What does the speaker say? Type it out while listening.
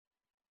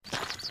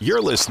You're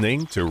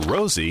listening to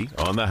Rosie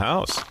on the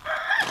House.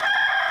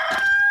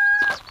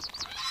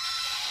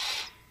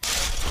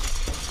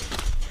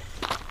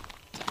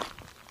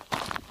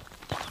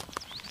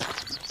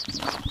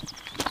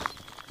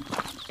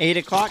 Eight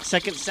o'clock,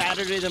 second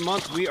Saturday of the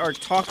month. We are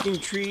talking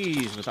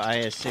trees with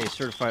ISA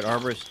certified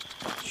arborist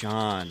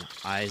John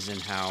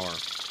Eisenhower.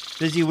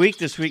 Busy week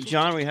this week,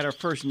 John. We had our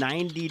first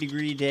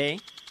 90-degree day,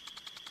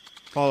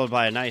 followed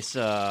by a nice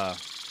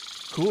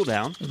cool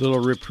down. A little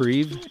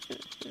reprieve.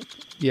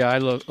 Yeah, I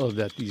love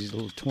that, these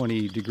little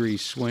 20-degree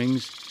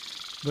swings.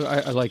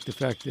 But I like the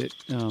fact that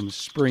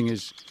spring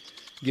has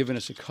given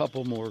us a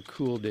couple more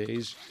cool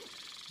days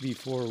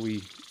before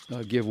we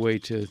give way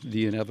to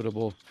the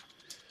inevitable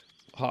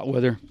hot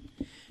weather.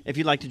 If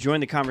you'd like to join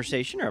the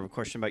conversation or have a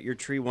question about your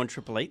tree,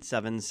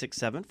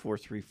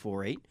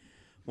 1-888-767-4348.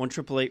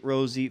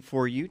 1-888-ROSIE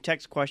for you.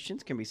 Text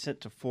questions can be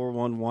sent to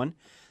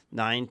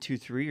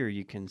 411-923, or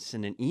you can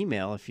send an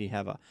email if you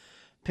have a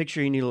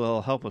picture you need a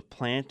little help with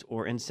plant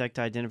or insect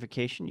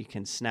identification. You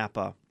can snap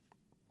a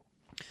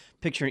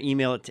picture and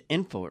email it to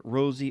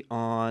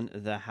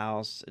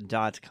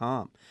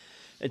info@rosieonthehouse.com.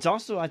 It's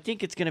also, I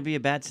think it's going to be a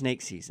bad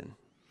snake season.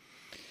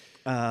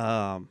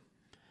 Yeah,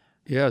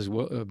 it's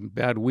a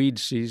bad weed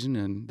season,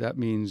 and that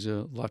means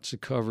lots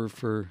of cover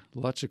for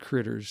lots of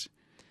critters,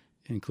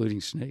 including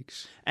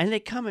snakes. And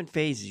they come in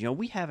phases. You know,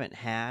 we haven't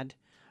had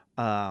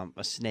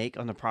a snake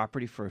on the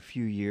property for a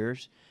few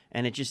years,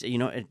 and it just,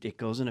 it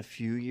goes in a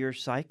few-year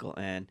cycle.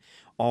 And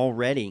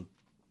already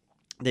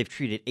they've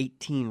treated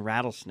 18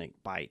 rattlesnake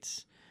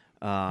bites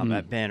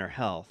at Banner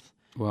Health.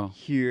 Wow.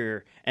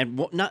 Here,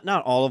 and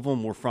not all of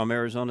them were from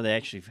Arizona. They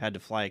actually had to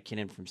fly a kid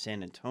in from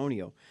San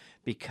Antonio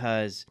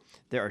because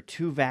there are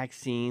two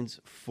vaccines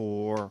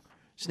for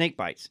snake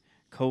bites,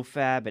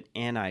 Cofab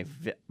and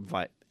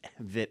Antiviper.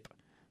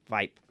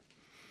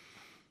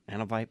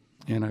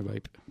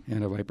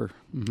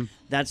 Mm-hmm.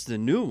 That's the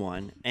new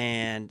one,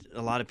 and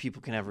a lot of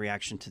people can have a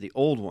reaction to the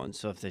old one.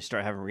 So if they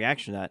start having a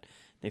reaction to that,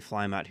 they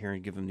fly them out here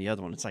and give them the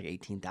other one. It's like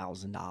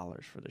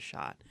 $18,000 for the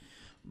shot.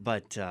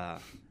 But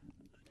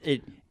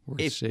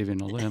we're saving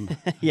a limb.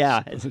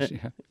 Yeah.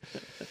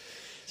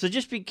 So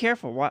just be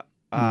careful.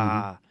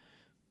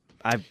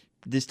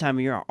 This time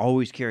of year, I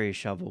always carry a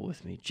shovel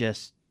with me,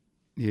 just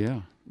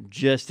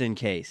in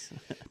case.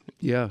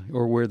 Yeah,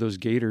 or wear those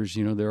gaiters.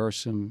 There are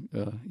some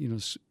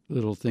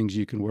little things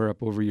you can wear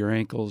up over your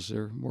ankles.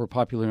 They're more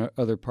popular in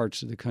other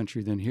parts of the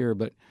country than here,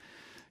 but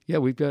yeah,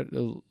 we've got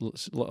a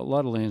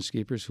lot of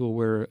landscapers who will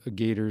wear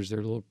gaiters.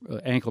 They're little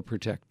ankle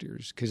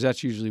protectors, because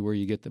that's usually where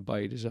you get the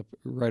bite, is up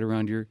right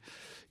around your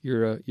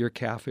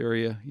calf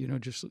area.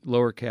 Just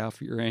lower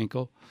calf, your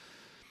ankle.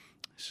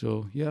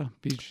 So yeah,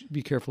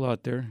 be careful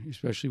out there,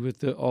 especially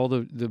with all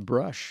the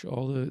brush,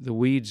 all the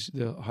weeds,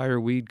 the higher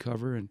weed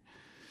cover, and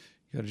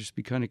you got to just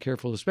be kind of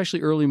careful,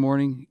 especially early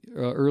morning,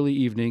 early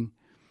evening.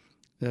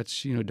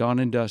 That's dawn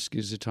and dusk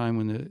is the time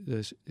when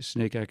the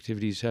snake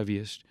activity is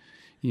heaviest.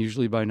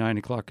 Usually by 9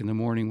 o'clock in the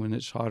morning, when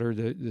it's hotter,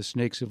 the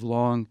snakes have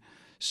long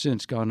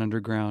since gone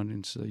underground,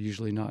 and so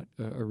usually not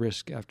a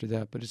risk after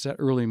that. But it's that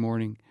early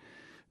morning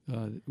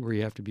where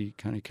you have to be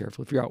kind of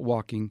careful. If you're out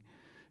walking,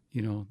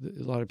 a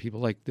lot of people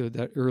like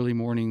that early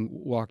morning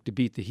walk to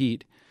beat the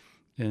heat,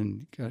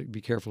 and got to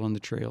be careful on the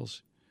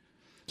trails.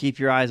 Keep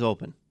your eyes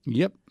open.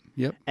 Yep.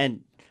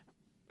 And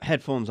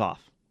headphones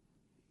off.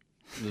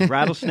 The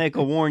rattlesnake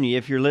will warn you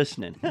if you're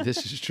listening.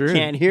 This is true.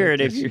 Can't hear it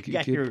if you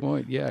got your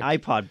point. Yeah.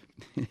 iPod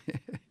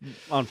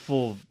on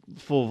full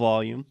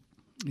volume.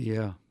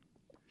 Yeah.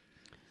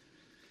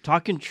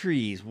 Talking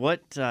trees.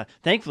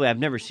 Thankfully, I've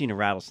never seen a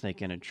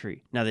rattlesnake in a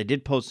tree. Now, they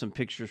did post some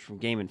pictures from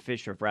Game and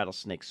Fish of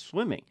rattlesnakes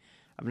swimming.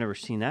 I've never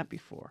seen that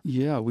before.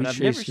 Yeah, we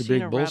chased a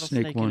big bull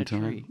snake one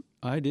time. Tree.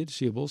 I did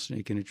see a bull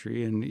snake in a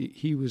tree, and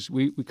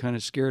we kind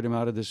of scared him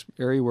out of this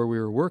area where we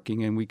were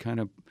working, and we kind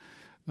of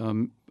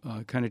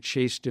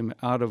chased him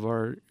out of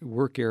our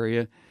work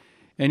area,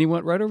 and he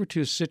went right over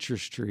to a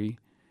citrus tree,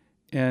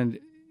 and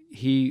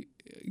he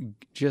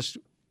just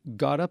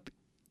got up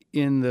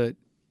there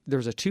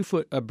was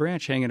a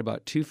branch hanging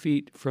about 2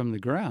 feet from the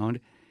ground,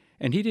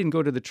 and he didn't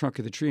go to the trunk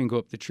of the tree and go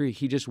up the tree.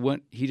 He just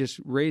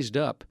raised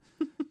up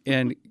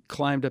and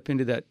climbed up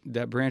into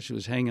that branch that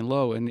was hanging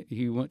low, and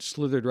he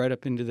slithered right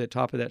up into the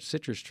top of that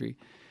citrus tree.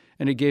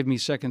 And it gave me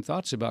second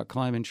thoughts about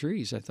climbing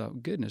trees. I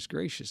thought, goodness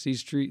gracious,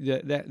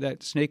 that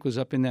snake was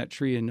up in that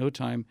tree in no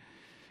time,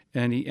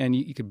 and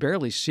you could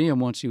barely see him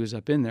once he was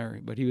up in there.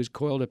 But he was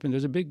coiled up in.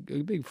 There's a big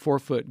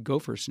 4-foot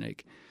gopher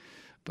snake.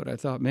 But I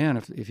thought, man,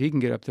 if he can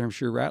get up there, I'm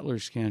sure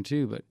rattlers can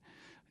too. But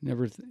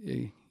never,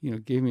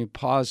 gave me a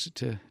pause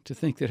to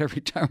think that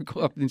every time I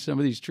go up in some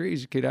of these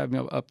trees, you could have me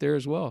up there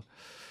as well.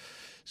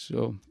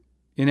 So,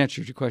 in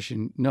answer to your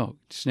question, no,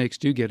 snakes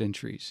do get in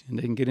trees, and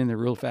they can get in there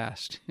real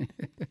fast.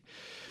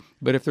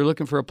 But if they're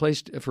looking for a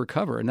place for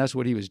cover, and that's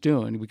what he was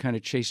doing, we kind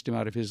of chased him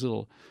out of his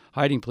little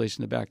hiding place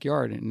in the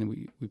backyard, and then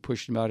we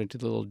pushed him out into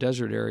the little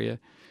desert area.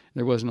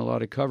 There wasn't a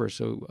lot of cover,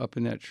 so up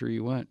in that tree he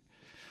went.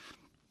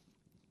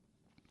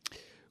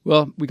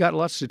 Well, we got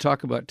lots to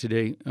talk about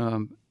today.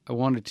 I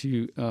wanted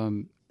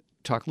to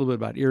talk a little bit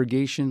about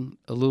irrigation,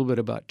 a little bit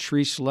about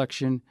tree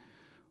selection,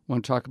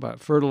 want to talk about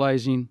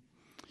fertilizing,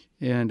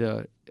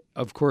 and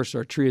of course,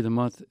 our tree of the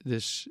month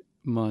this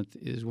month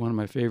is one of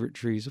my favorite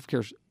trees. Of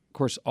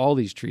course, all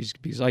these trees,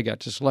 because I got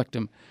to select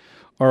them,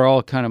 are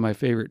all kind of my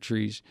favorite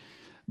trees.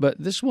 But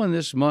this one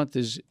this month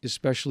is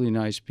especially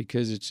nice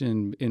because it's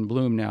in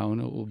bloom now,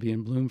 and it will be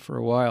in bloom for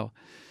a while.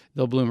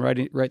 They'll bloom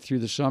right through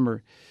the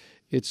summer.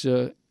 It's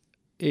a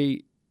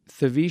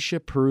Thavitia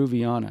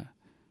peruviana.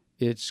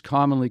 It's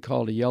commonly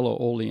called a yellow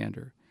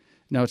oleander.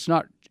 Now, it's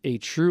not a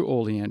true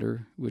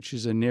oleander, which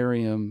is a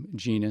Nerium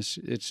genus.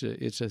 It's a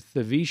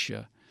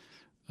Thavitia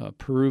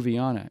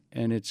peruviana,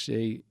 and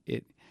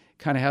it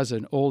kind of has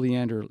an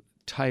oleander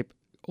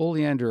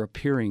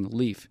appearing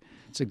leaf.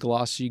 It's a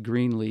glossy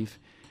green leaf.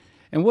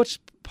 And what's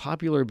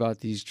popular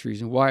about these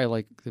trees and why I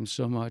like them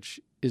so much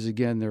is,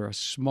 again, they're a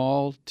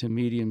small to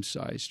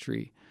medium-sized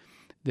tree.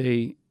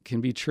 They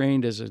can be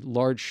trained as a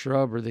large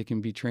shrub or they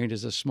can be trained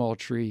as a small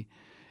tree.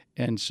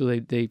 And so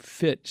they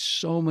fit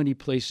so many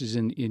places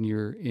in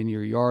your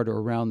yard or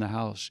around the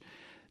house.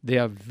 They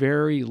have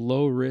very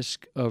low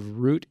risk of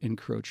root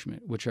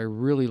encroachment, which I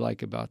really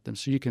like about them.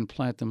 So you can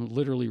plant them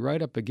literally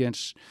right up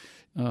against,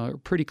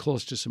 pretty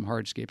close to some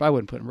hardscape. I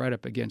wouldn't put them right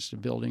up against a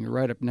building or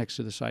right up next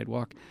to the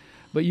sidewalk,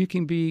 but you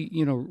can be,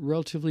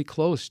 relatively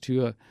close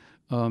to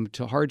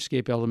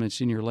hardscape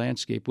elements in your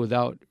landscape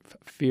without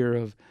fear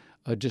of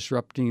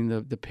disrupting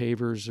the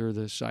pavers or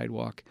the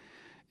sidewalk.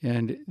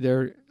 And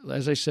they're,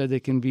 as I said, they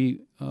can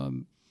be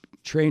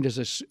trained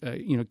as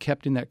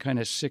kept in that kind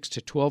of 6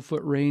 to 12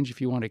 foot range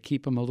if you want to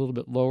keep them a little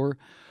bit lower,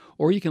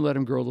 or you can let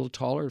them grow a little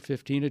taller,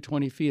 15 to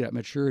 20 feet at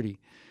maturity.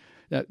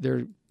 That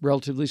they're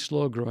relatively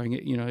slow growing.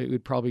 It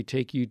would probably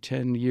take you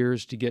 10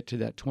 years to get to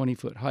that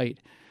 20-foot height.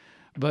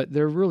 But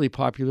they're really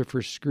popular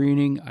for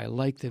screening. I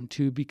like them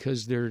too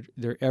because they're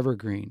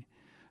evergreen.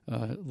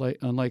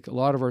 Unlike a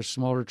lot of our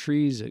smaller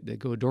trees that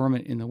go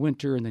dormant in the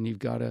winter, and then you've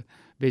got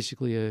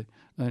basically a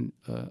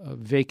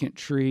vacant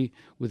tree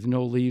with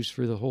no leaves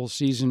for the whole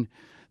season.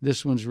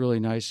 This one's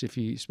really nice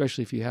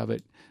especially if you have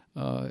it.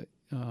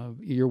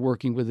 You're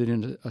working with it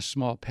in a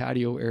small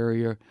patio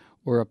area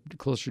or up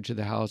closer to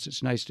the house.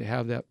 It's nice to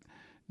have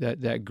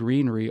that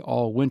greenery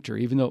all winter,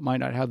 even though it might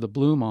not have the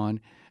bloom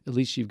on. At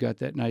least you've got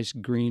that nice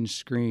green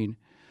screen.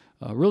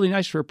 Really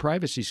nice for a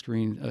privacy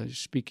screen.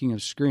 Speaking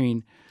of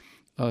screen,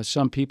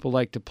 some people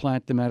like to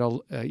plant them at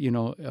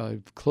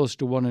close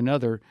to one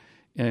another,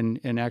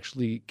 and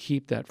actually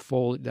keep that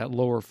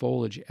lower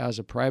foliage as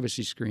a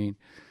privacy screen.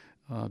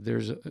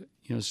 There's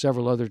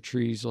several other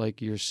trees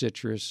like your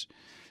citrus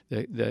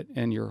that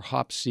and your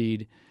hop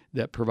seed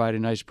that provide a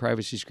nice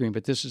privacy screen,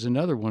 but this is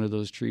another one of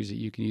those trees that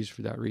you can use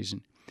for that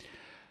reason.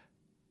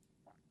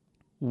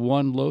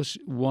 One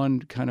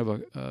kind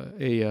of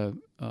a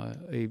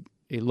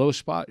low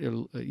spot,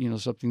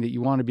 something that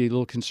you want to be a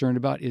little concerned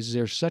about is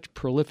they're such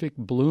prolific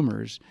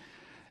bloomers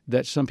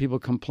that some people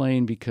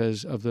complain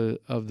because of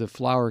the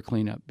flower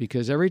cleanup.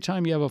 Because every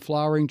time you have a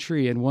flowering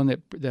tree and one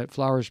that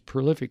flowers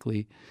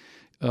prolifically,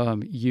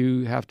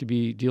 you have to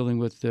be dealing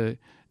with the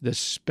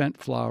spent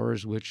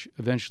flowers, which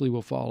eventually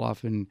will fall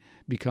off and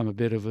become a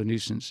bit of a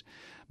nuisance.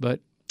 But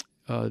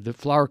the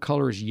flower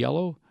color is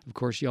yellow, of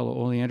course, yellow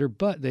oleander,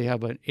 but they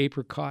have an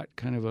apricot,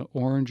 kind of an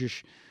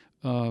orangish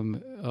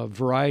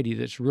variety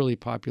that's really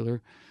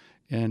popular.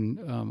 And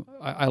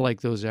I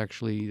like those,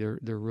 actually.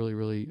 They're really,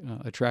 really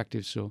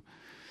attractive. So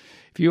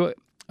if you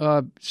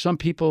some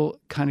people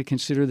kind of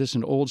consider this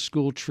an old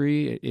school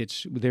tree.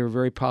 They were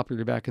very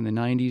popular back in the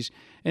 90s,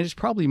 and it's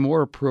probably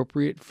more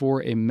appropriate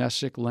for a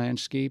mesic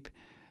landscape.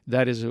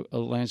 That is a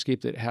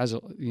landscape that has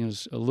a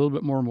little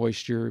bit more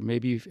moisture.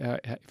 Maybe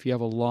if you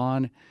have a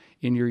lawn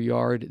in your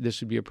yard, this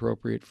would be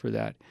appropriate for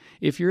that.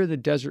 If you're in the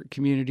desert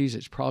communities,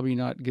 it's probably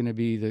not going to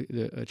be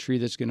a tree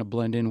that's going to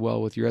blend in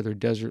well with your other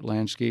desert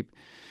landscape.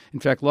 In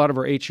fact, a lot of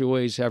our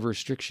HOAs have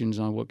restrictions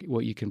on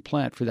what you can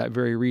plant for that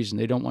very reason.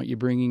 They don't want you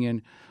bringing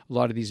in a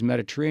lot of these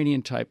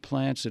Mediterranean-type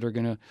plants that are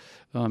going to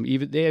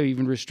they have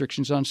even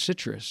restrictions on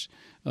citrus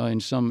in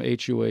some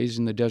HOAs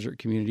in the desert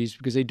communities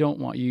because they don't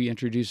want you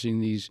introducing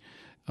these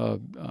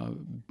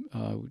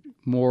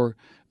more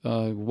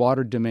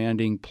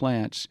water-demanding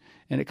plants,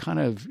 and it kind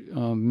of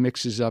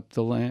mixes up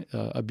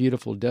a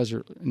beautiful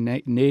desert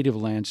native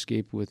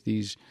landscape with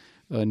these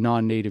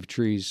non-native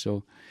trees.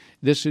 So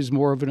this is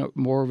more of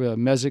a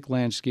mesic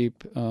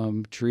landscape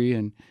tree,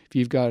 and if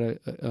you've got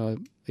a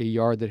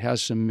yard that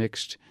has some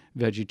mixed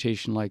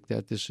vegetation like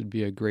that, this would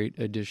be a great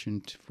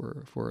addition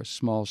for a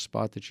small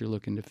spot that you're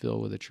looking to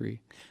fill with a tree.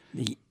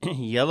 The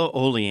yellow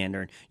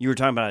oleander. You were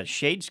talking about a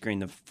shade screen.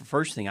 The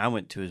first thing I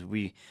went to is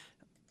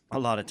a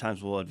lot of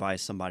times we'll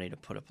advise somebody to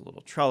put up a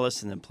little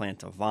trellis and then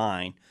plant a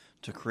vine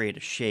to create a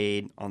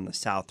shade on the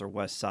south or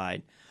west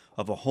side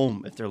of a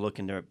home if they're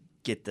looking to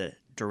get the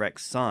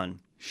direct sun.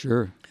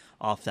 Sure.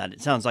 Off that.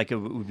 It sounds like it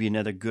would be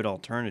another good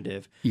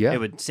alternative. Yeah. It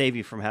would save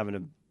you from having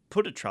to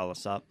put a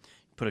trellis up,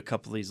 put a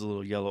couple of these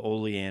little yellow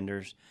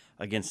oleanders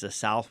against the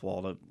south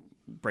wall to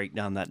break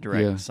down that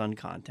direct Yeah. sun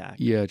contact.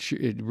 Yeah,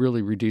 it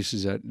really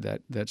reduces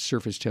that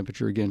surface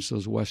temperature against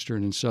those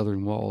western and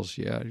southern walls.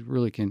 Yeah, it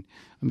really can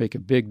make a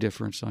big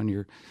difference on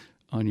your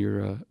on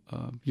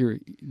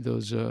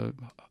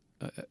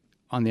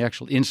the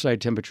actual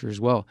inside temperature as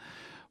well.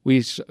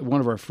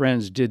 One of our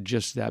friends did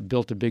just that,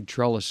 built a big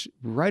trellis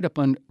right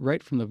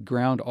from the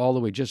ground all the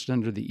way just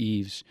under the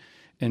eaves,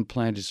 and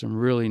planted some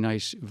really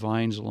nice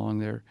vines along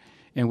there.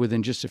 And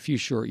within just a few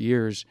short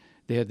years,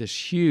 they had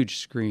this huge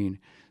screen.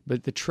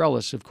 But the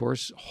trellis, of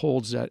course,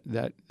 holds that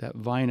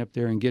vine up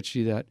there and gets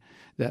you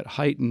that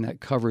height and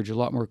that coverage a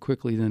lot more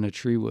quickly than a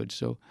tree would.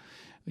 So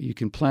you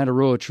can plant a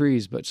row of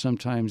trees, but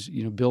sometimes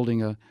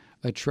building a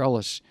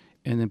trellis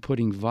and then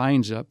putting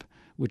vines up,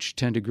 which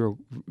tend to grow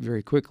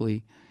very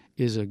quickly,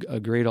 is a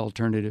great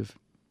alternative.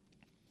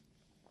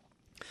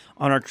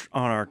 On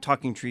our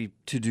Talking Tree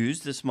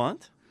to-dos this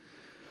month?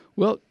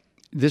 Well,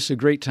 this is a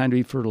great time to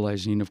be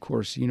fertilizing, of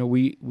course.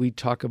 We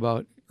talk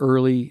about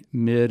early,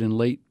 mid, and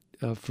late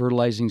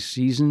fertilizing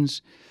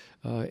seasons,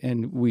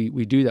 and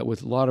we do that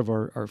with a lot of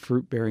our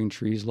fruit-bearing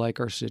trees, like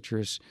our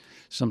citrus.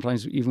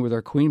 Sometimes even with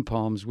our queen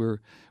palms, we're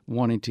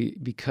wanting to,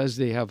 because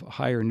they have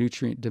higher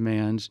nutrient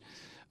demands,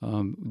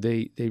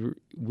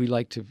 we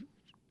like to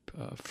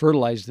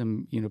fertilize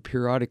them,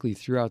 periodically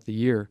throughout the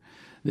year.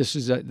 This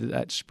is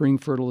that spring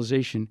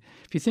fertilization.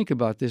 If you think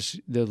about this,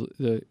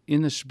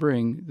 in the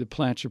spring, the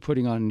plants are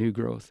putting on new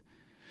growth,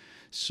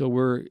 so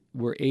we're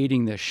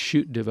aiding the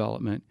shoot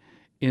development.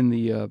 In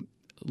the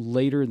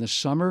later in the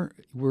summer,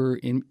 we're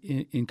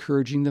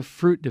encouraging the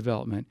fruit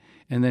development,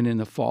 and then in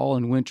the fall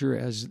and winter,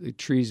 as the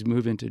trees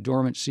move into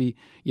dormancy,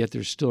 yet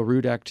there's still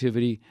root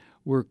activity,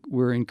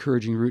 we're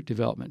encouraging root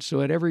development.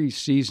 So at every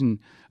season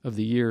of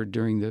the year,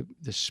 during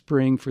the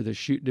spring for the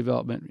shoot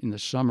development, in the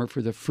summer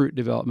for the fruit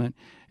development,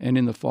 and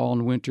in the fall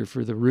and winter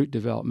for the root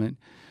development,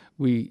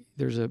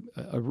 there's a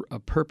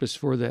purpose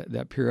for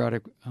that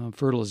periodic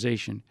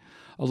fertilization.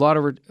 A lot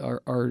of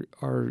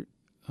our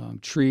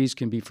trees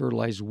can be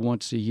fertilized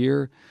once a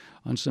year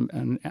on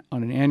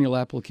an annual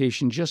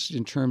application, just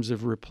in terms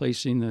of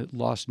replacing the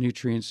lost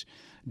nutrients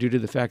due to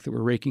the fact that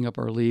we're raking up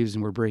our leaves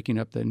and we're breaking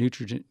up that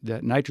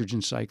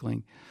nitrogen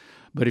cycling.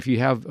 But if you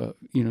have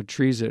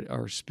trees that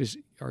are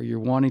you're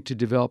wanting to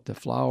develop the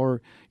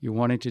flower, you're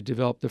wanting to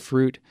develop the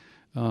fruit,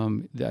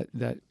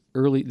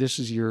 this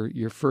is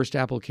your first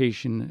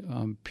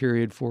application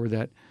period for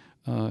that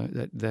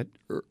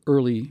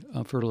early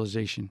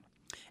fertilization.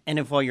 And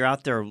if while you're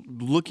out there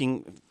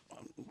looking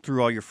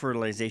through all your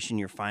fertilization,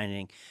 you're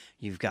finding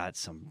you've got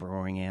some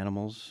burrowing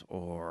animals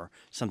or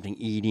something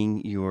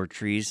eating your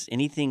trees,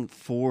 anything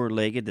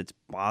four-legged that's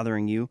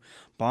bothering you,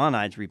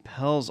 Bonide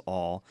Repels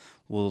All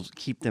will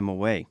keep them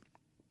away.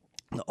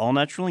 The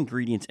all-natural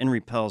ingredients in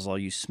Repels All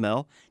use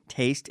smell,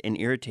 taste, and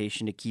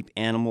irritation to keep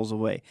animals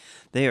away.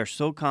 They are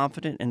so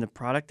confident in the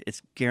product,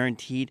 it's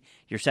guaranteed.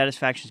 Your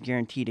satisfaction is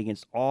guaranteed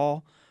against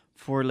all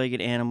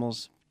four-legged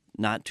animals,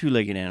 not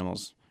two-legged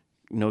animals.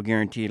 No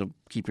guarantee it'll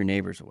keep your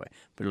neighbors away,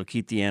 but it'll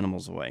keep the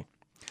animals away.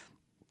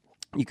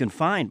 You can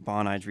find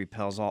Bonide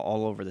Repels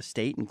all over the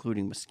state,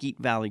 including Mesquite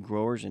Valley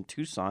Growers in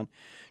Tucson,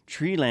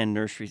 Treeland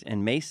Nurseries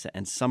in Mesa,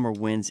 and Summer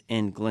Winds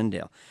in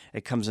Glendale.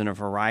 It comes in a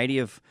variety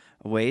of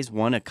ways.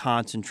 One, a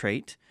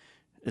concentrate.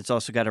 It's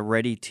also got a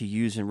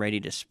ready-to-use and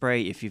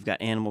ready-to-spray. If you've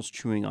got animals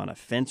chewing on a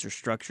fence or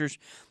structures,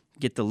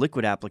 get the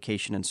liquid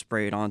application and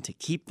spray it on to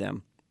keep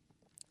them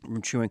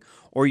from chewing,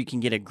 or you can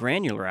get a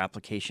granular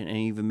application and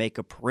even make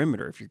a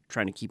perimeter if you're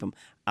trying to keep them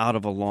out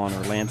of a lawn or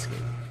landscape.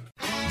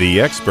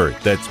 The expert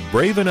that's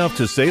brave enough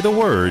to say the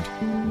word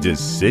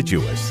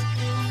deciduous.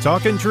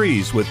 Talking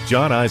Trees with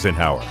John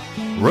Eisenhower.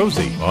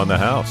 Rosie on the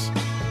house.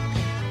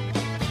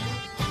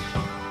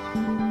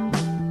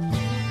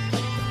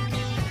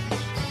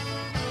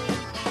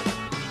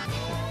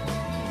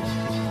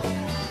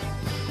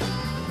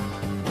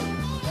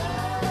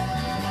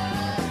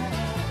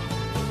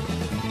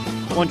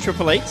 One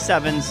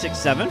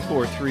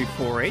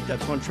 888-767-4348.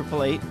 That's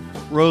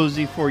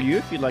 1-888-ROSIE for you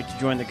if you'd like to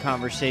join the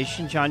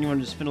conversation. John, you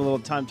wanted to spend a little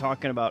time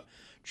talking about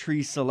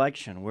tree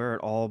selection, where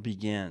it all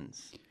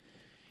begins.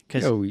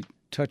 We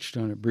touched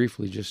on it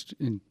briefly, just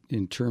in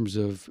terms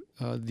of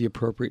the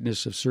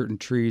appropriateness of certain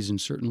trees in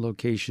certain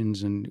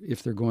locations, and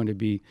if they're going to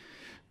be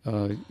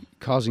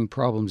causing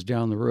problems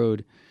down the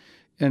road.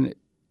 And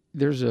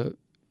there's a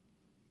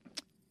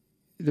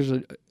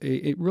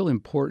real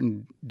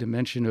important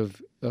dimension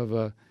of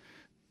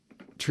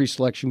tree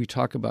selection. We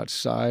talk about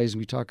size,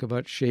 we talk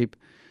about shape,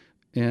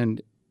 and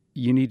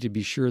you need to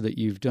be sure that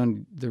you've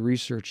done the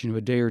research.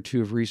 A day or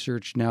two of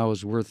research now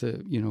is worth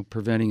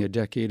preventing a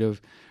decade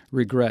of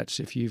regrets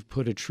if you've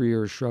put a tree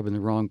or a shrub in the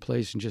wrong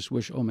place and just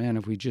wish, oh man,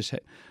 if we just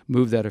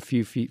moved that a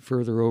few feet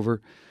further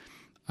over.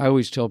 I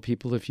always tell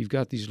people, if you've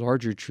got these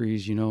larger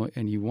trees,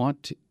 and you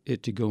want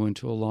it to go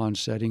into a lawn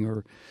setting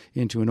or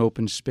into an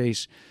open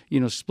space,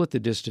 split the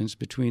distance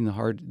between the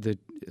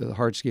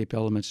hardscape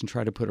elements and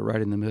try to put it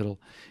right in the middle.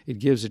 It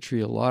gives a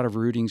tree a lot of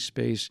rooting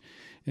space,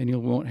 and you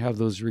won't have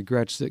those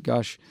regrets that,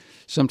 gosh,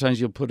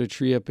 sometimes you'll put a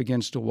tree up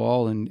against a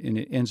wall and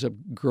it ends up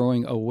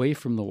growing away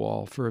from the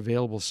wall for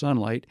available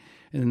sunlight,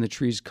 and then the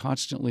tree's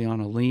constantly on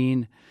a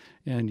lean,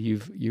 and you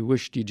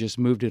wished you just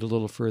moved it a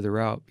little further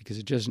out, because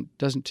it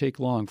doesn't take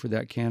long for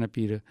that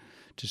canopy to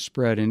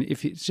spread. And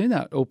if it's in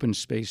that open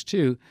space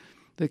too,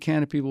 the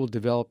canopy will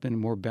develop in a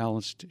more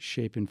balanced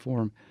shape and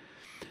form.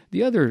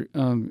 The other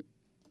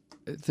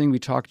thing we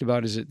talked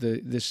about is that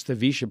this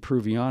Thavitia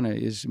peruviana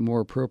is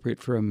more appropriate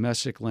for a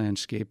mesic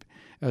landscape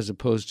as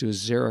opposed to a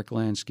xeric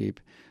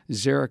landscape.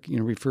 Xeric,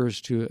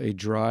 refers to a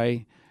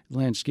dry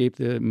landscape.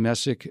 The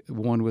mesic,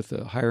 one with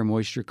a higher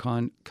moisture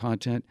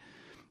content.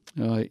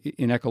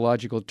 In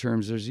ecological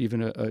terms, there's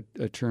even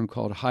a term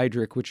called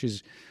hydric, which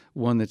is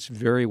one that's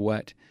very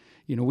wet.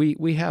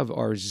 We have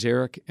our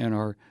xeric and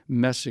our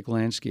mesic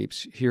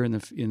landscapes here in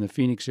the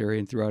Phoenix area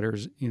and throughout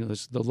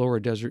the lower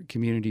desert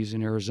communities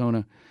in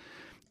Arizona.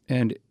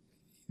 And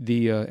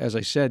as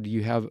I said,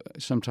 you have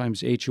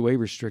sometimes HOA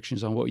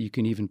restrictions on what you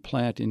can even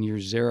plant in your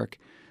xeric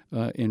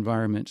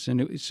environments, and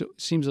it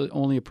seems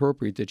only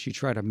appropriate that you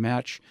try to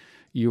match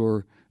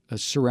your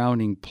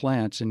surrounding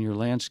plants in your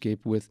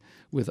landscape with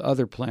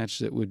other plants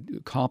that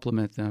would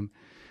complement them.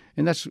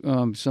 And that's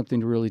something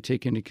to really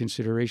take into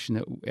consideration,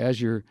 that as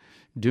you're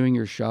doing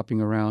your shopping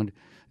around,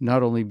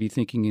 not only be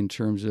thinking in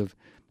terms of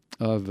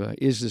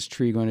is this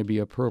tree going to be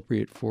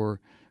appropriate for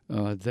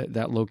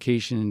that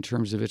location in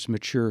terms of its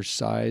mature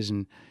size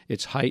and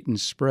its height and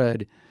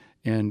spread,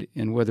 and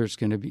whether it's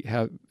going to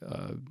have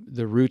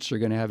the roots are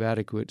going to have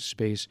adequate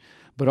space,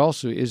 but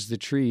also, is the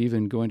tree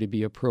even going to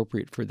be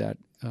appropriate for that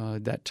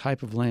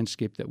type of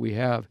landscape that we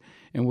have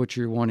and what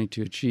you're wanting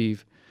to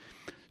achieve.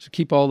 So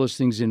keep all those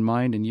things in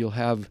mind, and you'll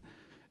have,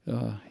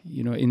 at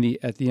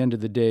the end of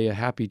the day, a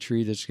happy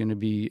tree that's going to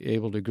be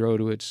able to grow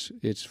to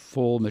its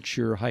full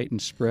mature height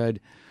and spread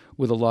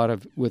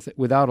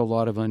without a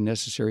lot of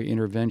unnecessary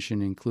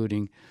intervention,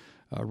 including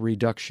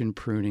reduction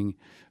pruning,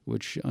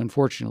 which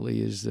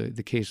unfortunately is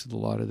the case with a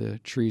lot of the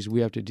trees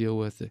we have to deal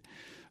with.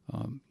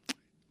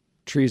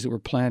 Trees that were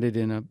planted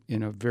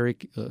in a very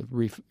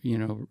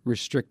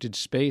restricted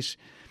space,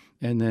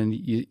 and then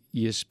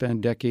you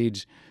spend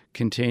decades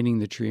containing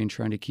the tree and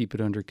trying to keep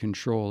it under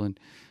control, and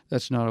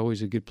that's not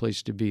always a good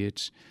place to be.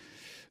 It's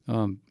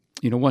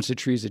once a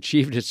tree's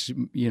achieved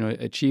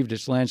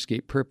its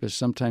landscape purpose,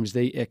 sometimes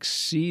they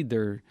exceed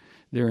their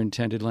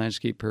intended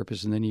landscape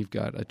purpose, and then you've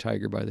got a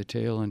tiger by the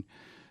tail and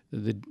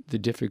the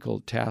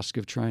difficult task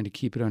of trying to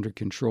keep it under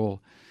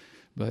control.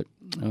 But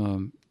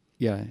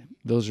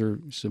those are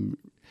some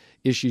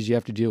issues you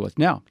have to deal with.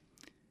 Now,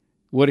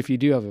 what if you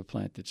do have a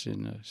plant that's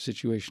in a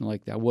situation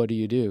like that? What do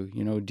you do?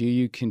 Do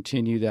you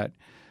continue that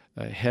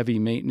heavy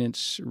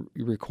maintenance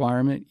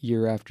requirement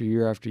year after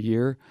year after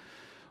year?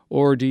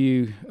 Or do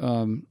you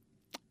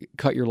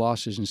cut your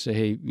losses and say,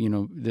 hey,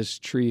 this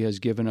tree has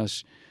given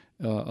us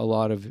a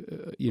lot of,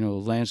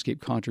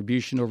 landscape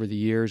contribution over the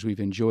years. We've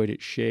enjoyed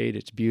its shade,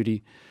 its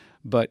beauty,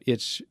 but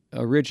its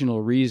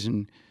original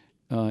reason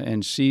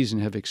and season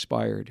have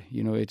expired.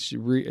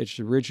 Its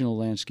original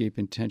landscape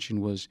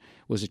intention was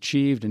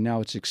achieved, and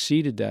now it's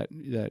exceeded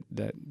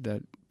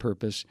that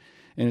purpose,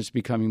 and it's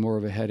becoming more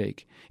of a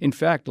headache. In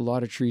fact, a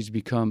lot of trees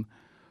become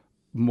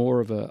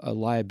more of a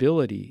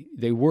liability.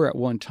 They were at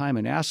one time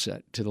an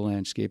asset to the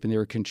landscape, and they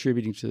were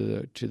contributing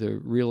to the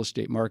real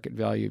estate market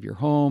value of your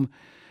home.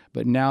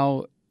 But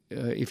now,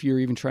 if you're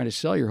even trying to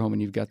sell your home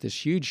and you've got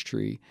this huge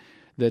tree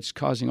that's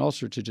causing all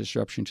sorts of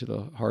disruption to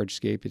the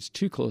hardscape, it's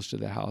too close to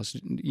the house,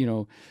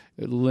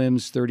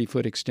 limbs 30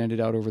 foot extended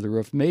out over the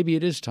roof, maybe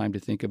it is time to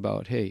think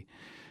about, hey,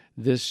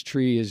 this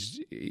tree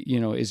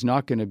is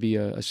not going to be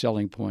a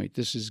selling point.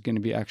 This is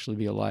going to actually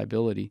be a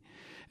liability.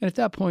 And at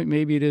that point,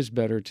 maybe it is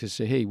better to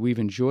say, hey, we've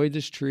enjoyed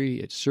this tree,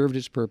 it served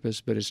its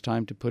purpose, but it's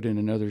time to put in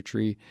another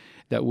tree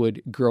that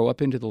would grow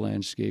up into the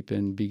landscape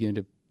and begin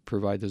to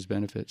provide those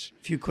benefits.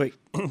 A few quick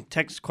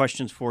text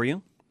questions for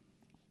you.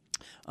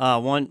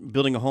 One,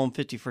 building a home,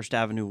 51st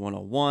Avenue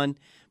 101,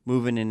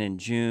 moving in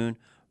June,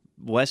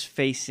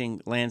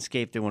 west-facing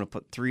landscape. They want to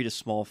put 3 to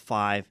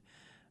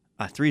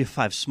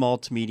 5 small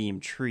to medium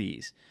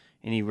trees.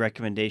 Any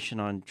recommendation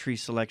on tree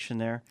selection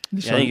there? I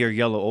think your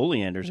yellow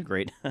oleanders are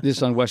great.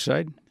 This on West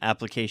Side?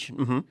 Application.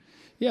 Mm-hmm.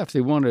 Yeah, if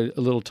they want a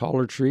little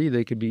taller tree,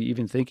 they could be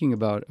even thinking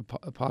about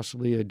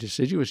possibly a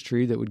deciduous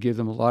tree that would give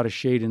them a lot of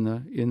shade in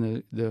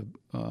the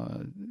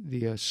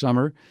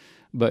summer,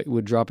 but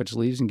would drop its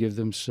leaves and give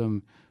them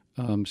some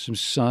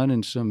sun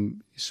and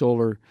some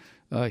solar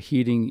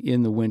heating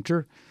in the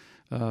winter.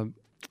 I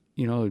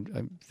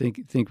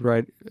think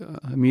right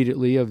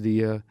immediately of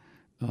the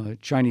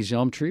Chinese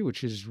elm tree,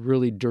 which is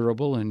really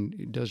durable and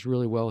it does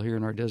really well here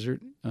in our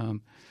desert.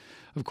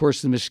 Of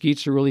course, the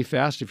mesquites are really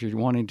fast. If you're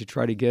wanting to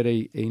try to get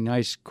a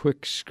nice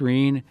quick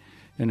screen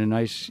and a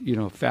nice,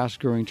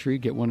 fast-growing tree,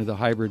 get one of the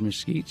hybrid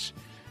mesquites.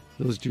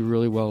 those do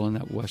really well on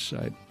that west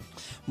side.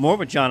 More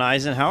with John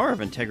Eisenhower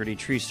of Integrity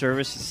Tree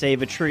Service,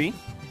 Save a Tree,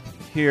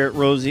 here at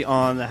Rosie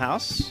on the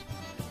House,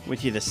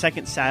 with you the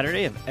second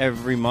Saturday of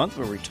every month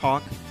where we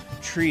talk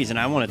trees. And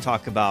I want to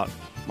talk about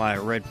my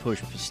Red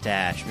Push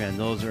pistache. Man,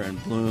 those are in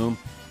bloom,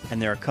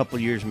 and they're a couple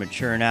years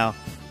mature now.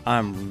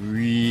 I'm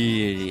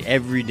really,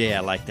 every day I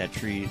like those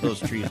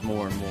trees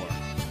more and more.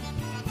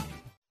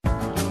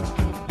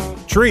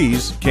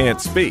 Trees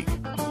can't speak,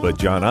 but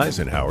John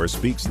Eisenhower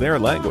speaks their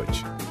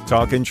language.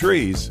 Talking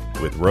Trees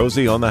with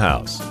Rosie on the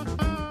House.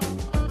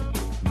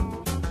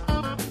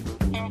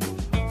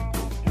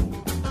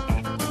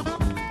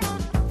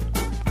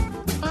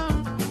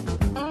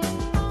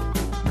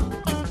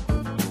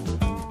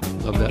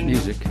 Love that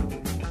music.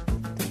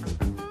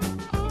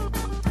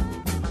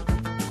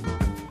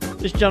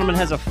 This gentleman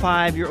has a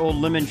 5-year-old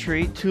lemon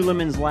tree, 2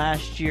 lemons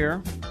last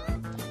year,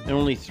 and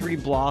only 3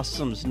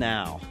 blossoms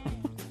now.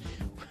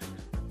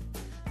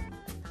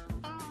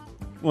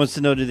 Wants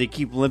to know, do they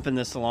keep limping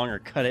this along or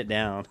cut it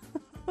down?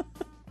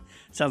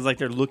 Sounds like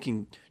they're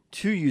looking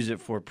to use it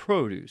for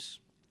produce.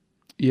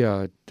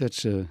 Yeah,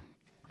 that's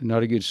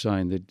not a good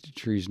sign that the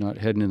tree's not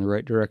heading in the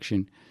right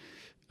direction.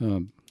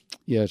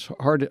 Yeah, it's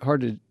hard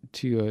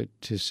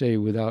to say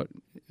without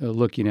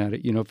looking at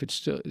it. You know, if it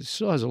still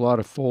has a lot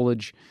of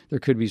foliage, there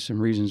could be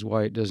some reasons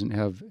why it doesn't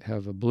have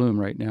a bloom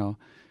right now.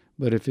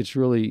 But if it's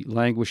really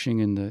languishing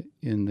in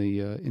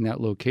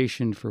that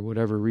location for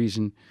whatever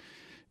reason,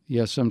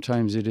 yeah,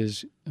 sometimes it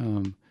is.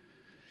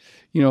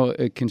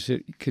 A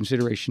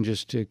consideration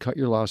just to cut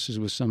your losses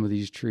with some of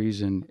these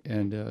trees and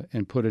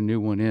put a new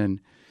one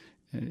in.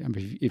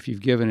 If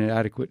you've given it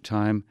adequate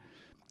time,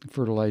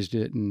 fertilized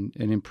it and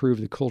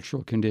improved the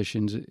cultural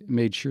conditions,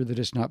 made sure that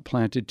it's not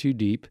planted too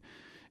deep,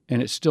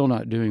 and it's still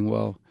not doing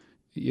well,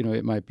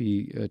 it might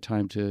be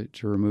time to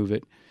remove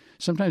it.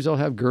 Sometimes they'll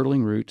have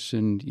girdling roots,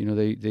 and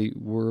they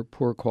were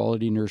poor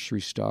quality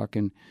nursery stock,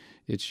 and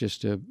it's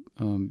just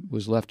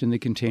was left in the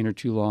container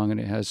too long, and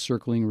it has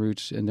circling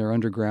roots, and they're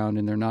underground,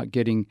 and they're not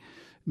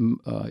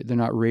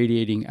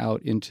radiating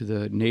out into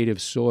the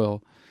native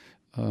soil.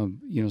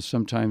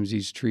 Sometimes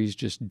these trees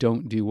just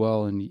don't do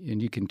well, and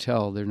you can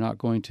tell they're not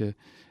going to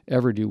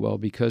ever do well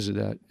because of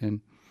that.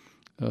 And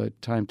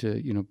time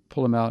to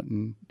pull them out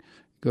and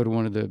go to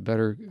one of the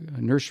better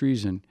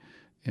nurseries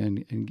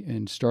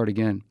and start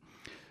again.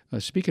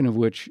 Speaking of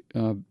which,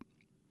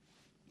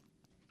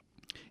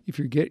 if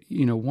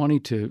you're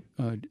wanting to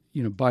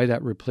buy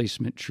that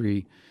replacement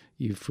tree,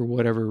 you for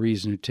whatever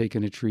reason have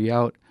taken a tree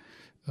out,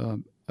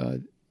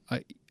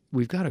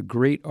 we've got a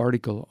great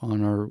article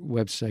on our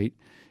website.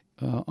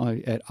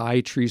 At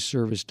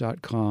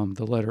itreeservice.com,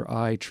 the letter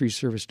I,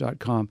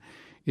 treeservice.com.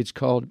 It's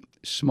called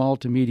Small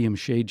to Medium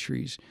Shade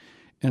Trees.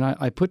 And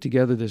I put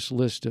together this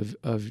list of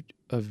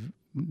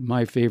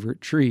my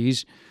favorite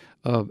trees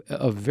of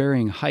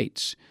varying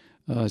heights.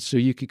 So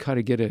you could kind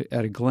of get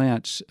at a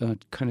glance,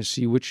 kind of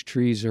see which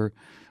trees are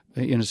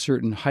in a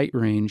certain height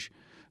range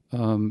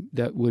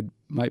that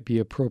might be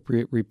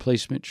appropriate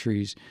replacement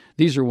trees.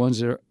 These are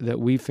ones that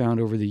we found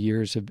over the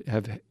years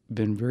have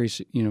been very,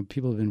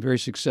 people have been very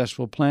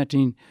successful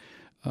planting,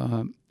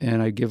 and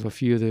I give a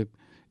few of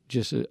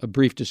just a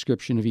brief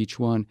description of each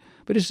one.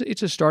 But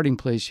it's a starting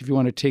place if you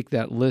want to take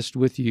that list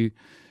with you,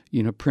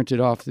 print it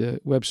off the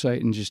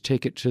website and just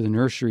take it to the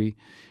nursery.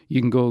 You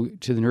can go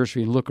to the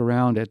nursery and look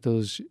around at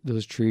those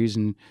trees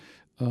and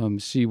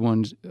see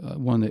one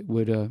that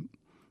would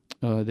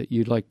that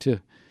you'd like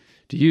to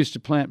use to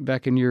plant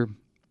back in your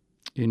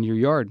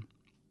yard.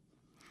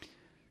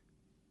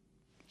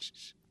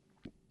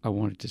 I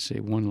wanted to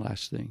say one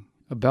last thing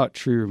about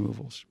tree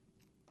removals.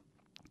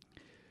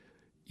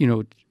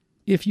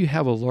 If you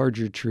have a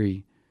larger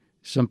tree,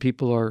 some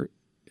people are,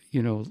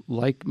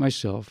 like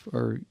myself,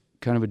 are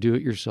kind of a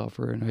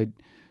do-it-yourselfer, and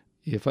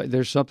if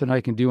there's something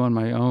I can do on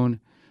my own,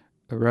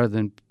 rather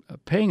than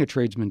paying a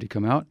tradesman to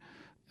come out,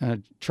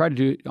 try to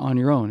do it on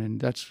your own. And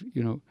that's,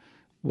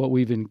 what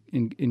we've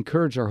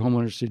encouraged our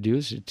homeowners to do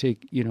is to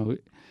take,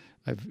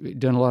 I've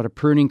done a lot of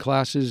pruning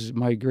classes.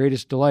 My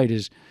greatest delight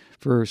is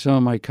for some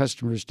of my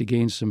customers to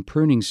gain some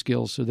pruning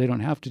skills, so they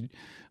don't have to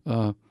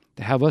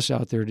have us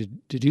out there to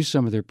do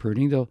some of their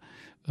pruning. They'll,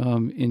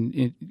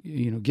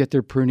 get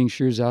their pruning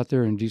shears out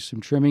there and do some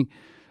trimming.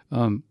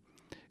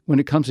 When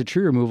it comes to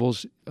tree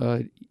removals,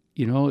 maybe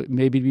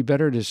it'd be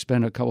better to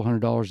spend a couple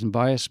 $100 and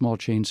buy a small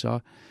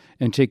chainsaw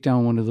and take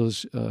down one of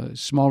those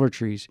smaller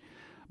trees.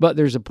 But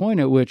there's a point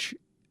at which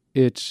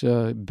it's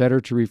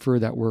better to refer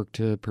that work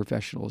to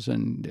professionals,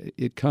 and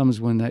it comes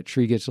when that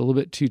tree gets a little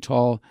bit too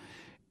tall,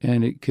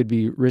 and it could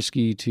be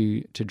risky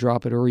to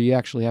drop it, or you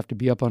actually have to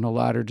be up on a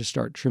ladder to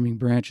start trimming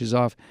branches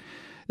off.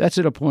 That's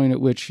at a point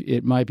at which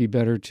it might be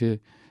better to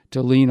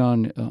lean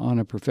on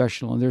a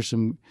professional. And there's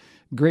some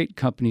great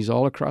companies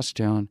all across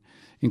town,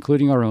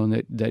 including our own,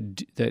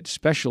 that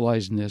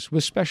specialize in this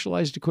with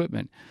specialized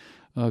equipment.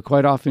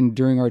 Quite often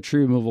during our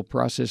tree removal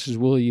processes,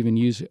 we'll even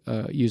use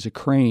a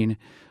crane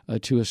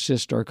to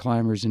assist our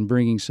climbers in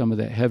bringing some of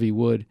that heavy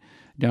wood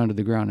down to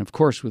the ground. And of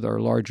course, with our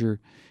larger,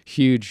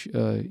 huge,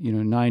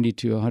 90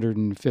 to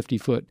 150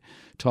 foot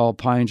tall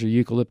pines or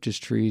eucalyptus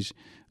trees,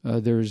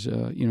 there's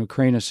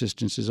crane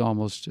assistance is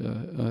almost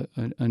a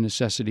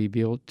necessity to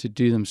be able to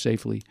do them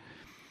safely.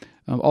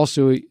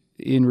 Also,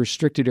 in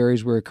restricted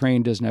areas where a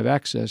crane doesn't have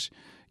access,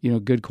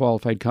 good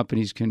qualified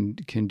companies can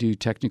do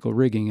technical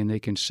rigging, and they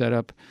can set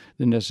up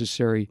the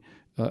necessary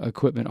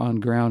equipment on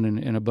ground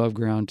and above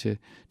ground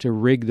to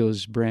rig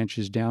those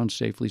branches down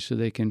safely so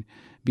they can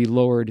be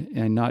lowered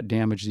and not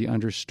damage the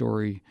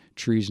understory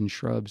trees and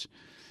shrubs.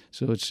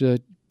 So it's a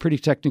pretty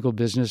technical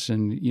business,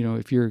 and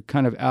if you're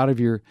kind of out of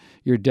your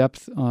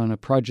depth on a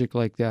project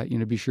like that,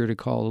 be sure to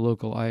call a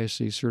local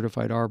ISA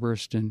certified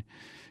arborist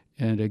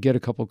and get a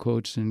couple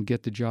quotes and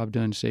get the job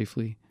done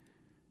safely.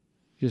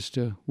 Just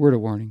a word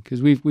of warning,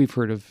 because we've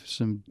heard of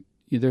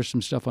there's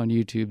some stuff on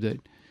YouTube that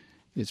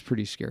it's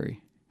pretty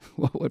scary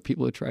what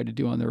people have tried to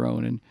do on their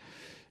own,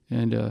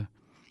 and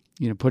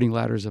putting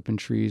ladders up in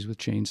trees with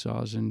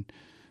chainsaws and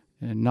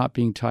not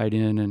being tied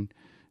in, and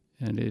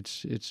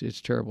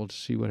it's terrible to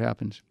see what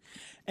happens.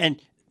 And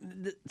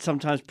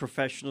sometimes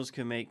professionals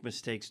can make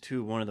mistakes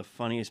too. One of the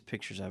funniest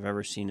pictures I've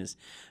ever seen is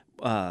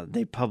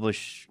they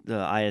publish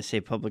the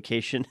ISA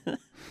publication.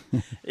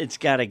 It's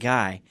got a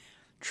guy,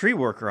 tree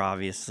worker,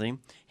 obviously.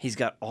 He's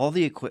got all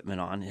the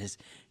equipment on.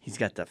 He's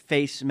got the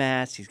face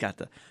mask. He's got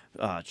the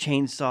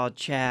chainsaw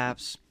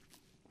chaps,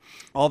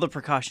 all the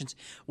precautions.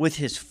 With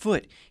his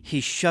foot,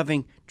 he's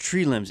shoving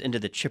tree limbs into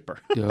the chipper.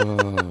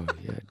 Oh,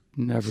 yeah.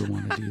 Never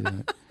want to do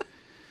that.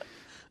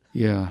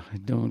 Yeah,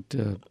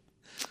 don't.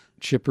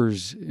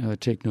 Chippers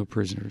take no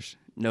prisoners.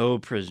 No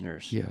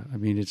prisoners. Yeah, I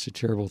mean, it's a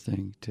terrible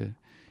thing to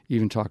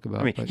even talk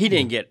about. I mean, but, he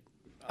didn't get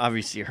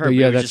obviously hurt. But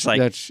yeah, but it was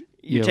that's just like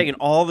you're taking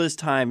all this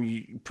time,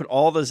 you put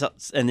all this up,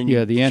 and then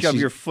the you shove ANSI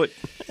your foot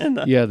in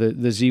the... Yeah, the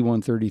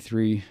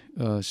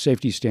Z133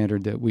 safety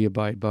standard that we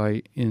abide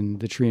by in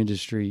the tree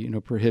industry,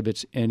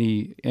 prohibits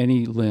any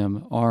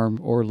limb, arm,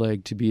 or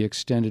leg to be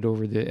extended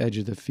over the edge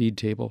of the feed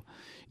table.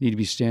 You need to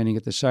be standing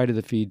at the side of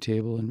the feed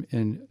table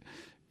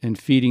and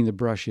feeding the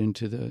brush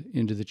into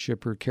the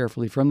chipper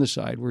carefully from the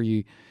side, where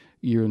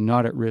you're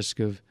not at risk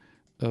of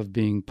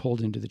being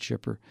pulled into the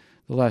chipper.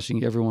 The last thing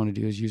you ever want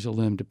to do is use a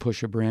limb to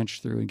push a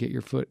branch through and get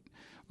your foot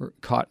or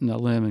caught in a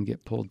limb and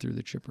get pulled through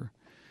the chipper.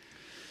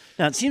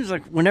 Now, it seems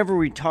like whenever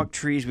we talk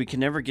trees, we can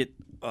never get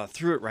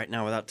through it right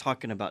now without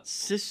talking about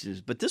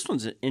sisus, but this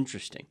one's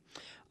interesting.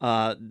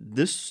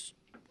 This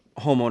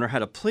homeowner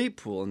had a play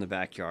pool in the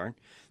backyard.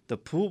 The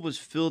pool was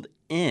filled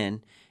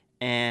in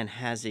and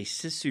has a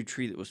sisu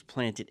tree that was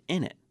planted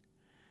in it.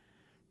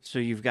 So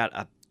you've got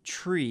a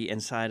tree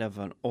inside of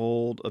an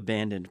old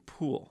abandoned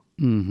pool.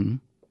 Mm-hmm.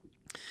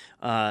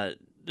 The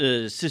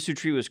sisu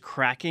tree was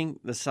cracking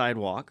the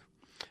sidewalk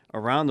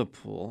around the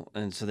pool,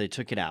 and so they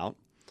took it out.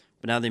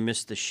 But now they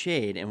missed the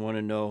shade and want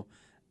to know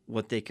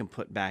what they can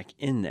put back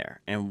in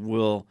there. And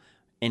will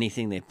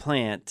anything they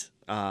plant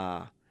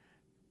run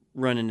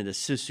into the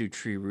sisu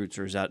tree roots,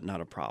 or is that not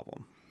a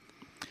problem?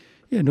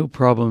 Yeah, no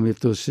problem if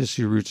those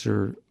sisu roots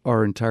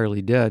are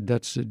entirely dead.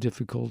 That's a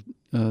difficult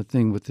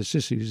thing with the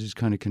sisus, is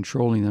kind of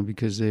controlling them,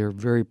 because they are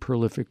very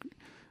prolific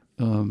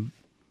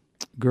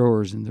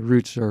growers, and the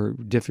roots are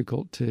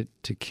difficult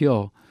to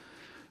kill.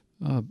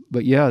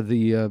 But yeah,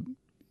 the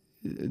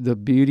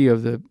beauty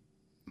of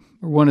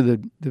one of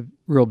the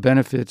real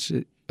benefits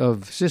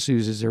of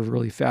sisus is they're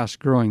really fast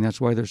growing.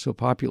 That's why they're so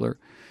popular.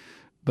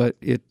 But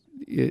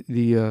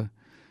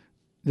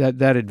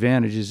that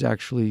advantage is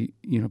actually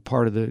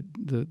part of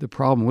the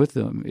problem with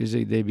them is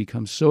they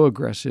become so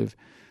aggressive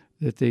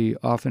that they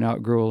often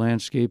outgrow a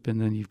landscape,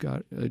 and then you've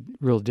got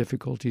real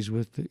difficulties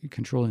with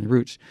controlling the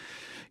roots.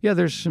 Yeah,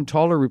 there's some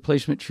taller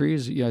replacement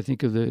trees. Yeah, I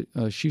think of the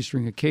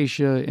shoestring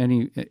acacia,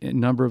 a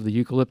number of the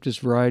eucalyptus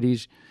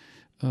varieties.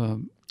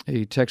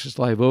 A Texas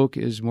live oak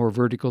is more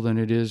vertical than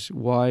it is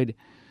wide.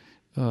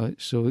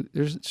 So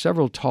there's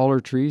several taller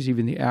trees.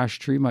 Even the ash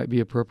tree might be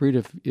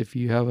appropriate if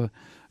you have a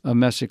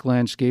mesic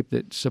landscape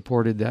that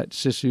supported that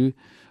sisu.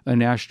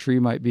 An ash tree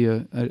might be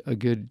a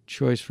good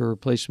choice for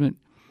replacement.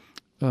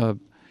 I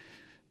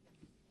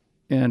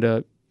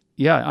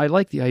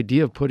like the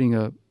idea of putting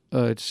a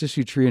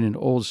sisu tree in an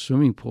old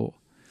swimming pool,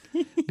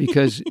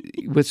 because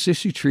with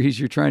sisu trees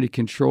you're trying to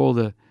control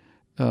the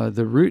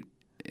root,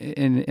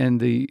 and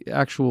the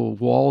actual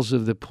walls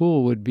of the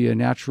pool would be a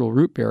natural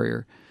root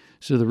barrier,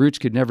 so the roots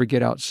could never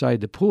get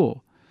outside the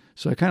pool.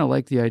 So I kind of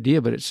like the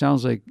idea, but it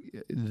sounds like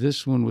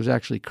this one was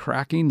actually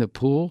cracking the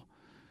pool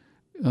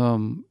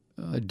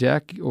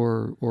deck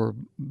or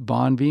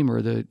bond beam,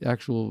 or the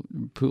actual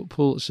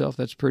pool itself.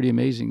 That's pretty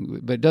amazing,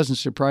 but it doesn't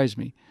surprise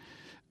me.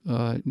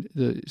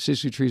 The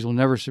sisu trees will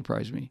never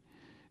surprise me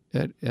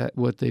at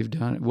what they've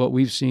done. What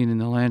we've seen in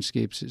the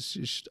landscapes is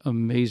just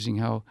amazing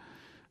how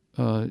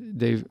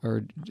they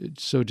are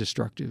so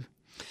destructive.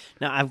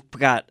 Now, I've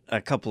got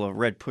a couple of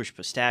red push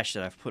pistache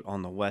that I've put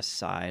on the west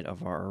side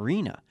of our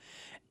arena.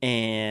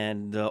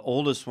 And the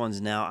oldest ones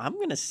now, I'm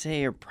going to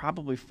say, are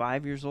probably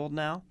 5 years old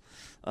now.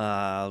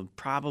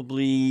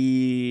 Probably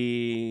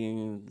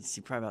let's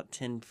see, probably about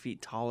 10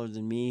 feet taller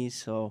than me.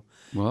 So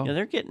Well,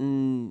 they're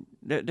getting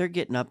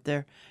up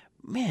there.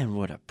 Man,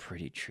 what a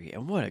pretty tree,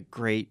 and what a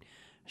great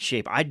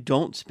shape. I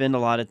don't spend a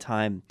lot of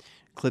time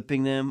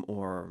clipping them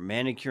or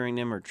manicuring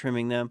them or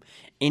trimming them.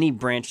 Any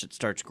branch that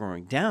starts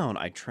growing down,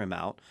 I trim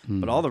out,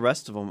 but all the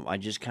rest of them, I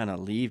just kind of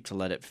leave to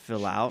let it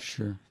fill out.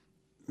 sure.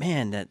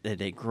 Man, that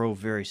they grow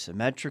very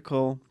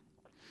symmetrical.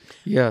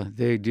 Yeah,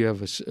 they do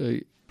have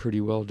a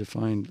pretty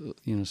well-defined,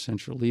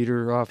 central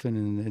leader often,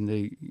 and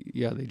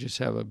they just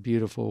have a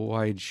beautiful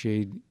wide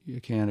shade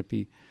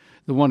canopy.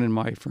 The one in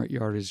my front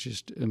yard is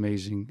just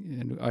amazing,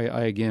 and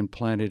I again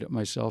planted it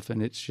myself,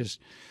 and it's just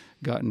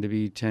gotten to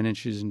be 10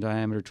 inches in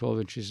diameter,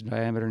 12 inches in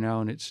diameter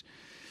now, and it's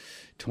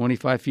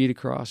 25 feet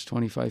across,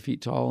 25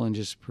 feet tall, and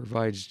just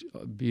provides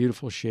a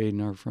beautiful shade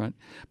in our front.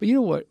 But you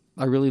know what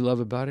I really love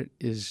about it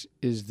is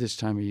this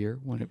time of year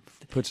when it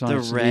puts on The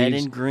its red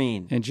leaves, and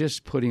green. and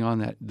just putting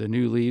on the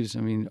new leaves.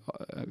 I mean,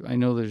 I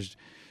know there's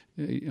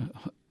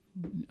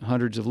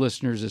hundreds of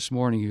listeners this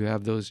morning who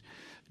have those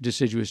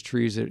deciduous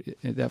trees.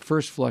 That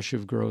first flush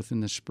of growth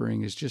in the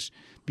spring is just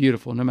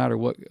beautiful. No matter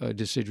what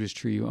deciduous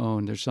tree you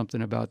own, there's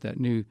something about that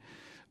new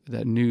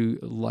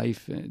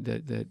life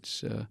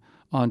that's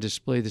on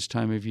display this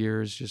time of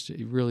year is just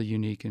really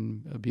unique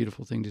and a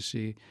beautiful thing to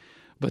see.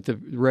 But the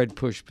red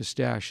push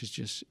pistache is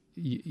just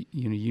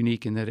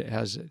unique in that it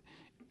has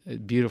a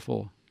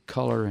beautiful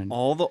color, and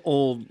All the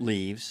old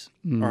leaves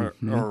or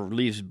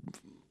leaves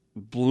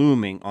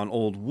blooming on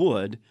old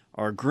wood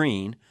are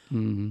green.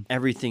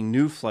 Everything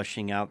new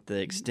flushing out the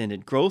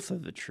extended growth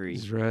of the tree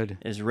it's red.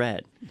 is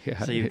red.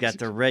 Yeah, So you've got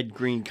it's- the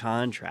red-green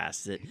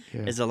contrast that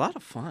is a lot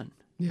of fun.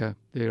 Yeah,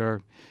 they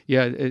are.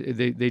 Yeah,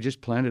 they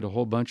just planted a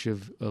whole bunch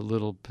of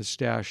little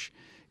pistache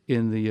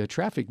in the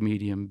traffic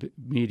median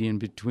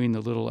between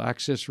the little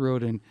access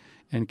road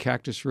and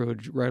Cactus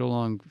Road, right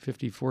along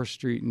 54th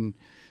Street and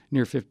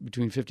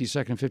between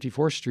 52nd and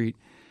 54th Street,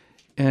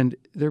 and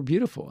they're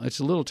beautiful. It's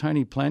a little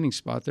tiny planting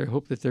spot there. I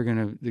hope that they're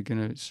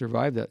gonna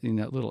survive that in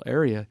that little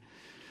area.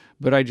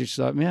 But I just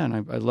thought, man,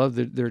 I love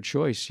their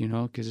choice,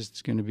 because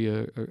it's going to be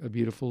a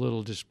beautiful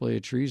little display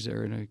of trees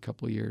there in a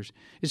couple of years.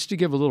 It's to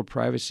give a little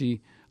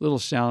privacy, a little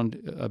sound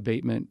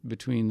abatement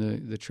between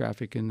the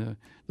traffic and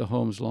the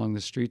homes along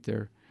the street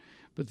there.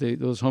 But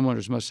those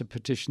homeowners must have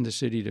petitioned the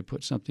city to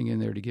put something in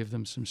there to give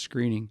them some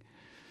screening.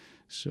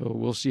 So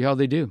we'll see how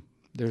they do.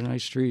 They're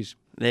nice trees.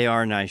 They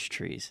are nice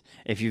trees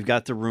if you've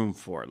got the room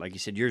for it. Like you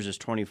said, yours is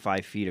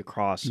 25 feet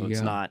across, so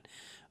it's Yeah.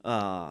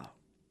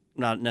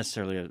 not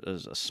necessarily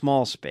a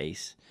small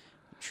space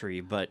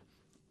tree, but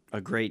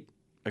a great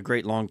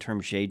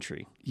long-term shade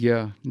tree.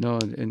 Yeah, no,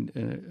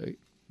 and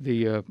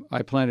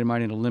I planted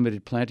mine in a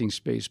limited planting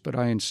space, but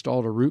I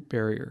installed a root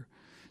barrier.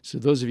 So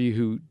those of you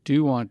who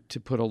do want to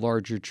put a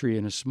larger tree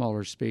in a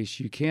smaller space,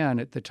 you can,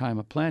 at the time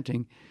of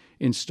planting,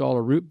 install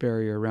a root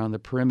barrier around the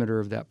perimeter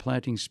of that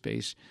planting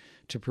space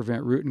to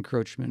prevent root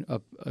encroachment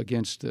up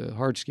against the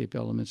hardscape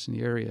elements in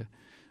the area.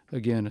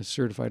 Again, a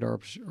certified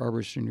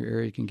arborist in your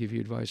area can give you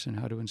advice on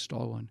how to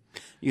install one.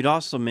 You'd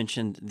also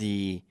mentioned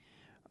the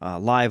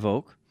live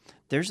oak.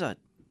 There's I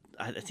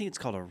think it's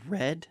called a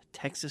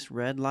Texas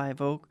red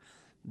live oak.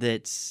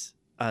 That's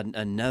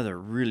another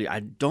really, I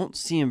don't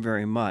see them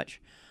very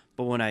much,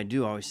 but when I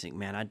do, I always think,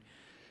 man,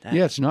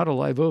 Yeah, it's not a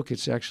live oak.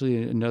 It's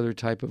actually another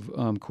type of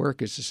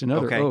quercus. It's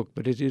another oak,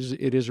 but it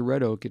is a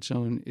red oak. It's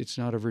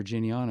not a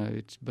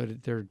Virginiana.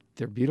 But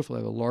they're beautiful.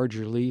 They have a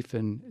larger leaf,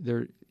 and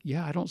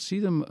I don't see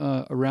them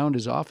around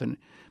as often,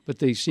 but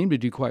they seem to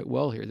do quite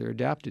well here. They're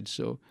adapted,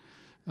 so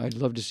I'd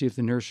love to see if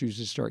the nurseries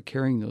would start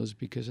carrying those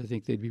because I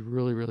think they'd be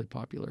really, really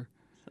popular.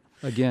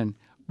 Again,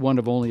 one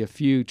of only a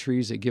few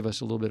trees that give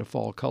us a little bit of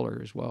fall color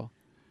as well.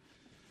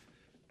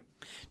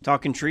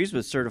 Talking Trees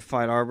with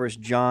certified arborist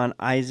John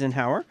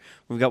Eisenhower.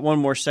 We've got one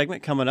more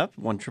segment coming up,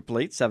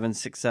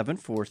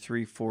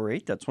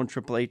 1-888-767-4348. That's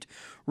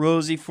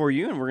 1-888-ROSIE for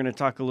you, and we're going to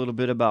talk a little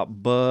bit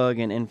about bug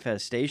and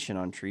infestation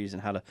on trees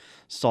and how to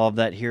solve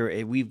that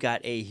here. We've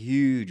got a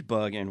huge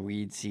bug and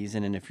weed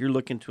season, and if you're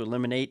looking to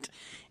eliminate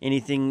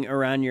anything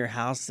around your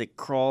house that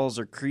crawls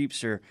or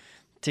creeps or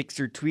ticks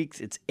or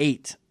tweaks, it's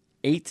 8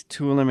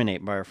 to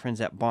eliminate by our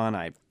friends at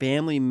Bonide,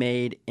 family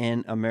made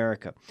in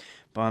America.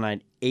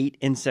 Bonide 8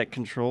 insect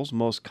controls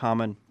most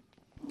common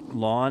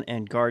lawn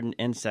and garden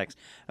insects,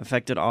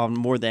 affected on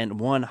more than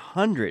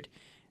 100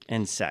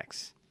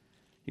 insects.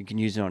 You can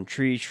use it on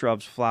trees,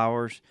 shrubs,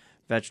 flowers,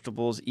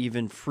 vegetables,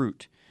 even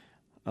fruit.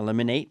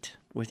 Eliminate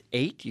with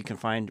 8. You can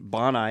find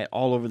Bonide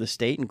all over the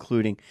state,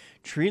 including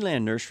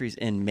Treeland Nurseries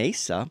in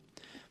Mesa,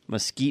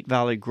 Mesquite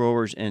Valley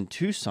Growers in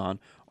Tucson,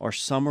 or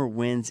Summer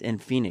Winds in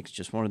Phoenix.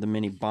 Just one of the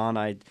many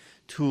Bonide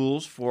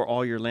tools for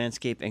all your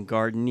landscape and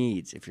garden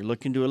needs. If you're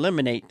looking to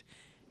eliminate,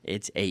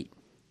 it's 8.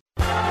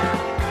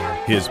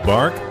 His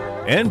bark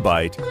and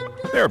bite,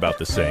 they're about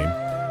the same.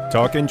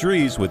 Talking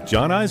Trees with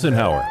John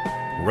Eisenhower.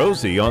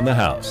 Rosie on the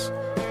house.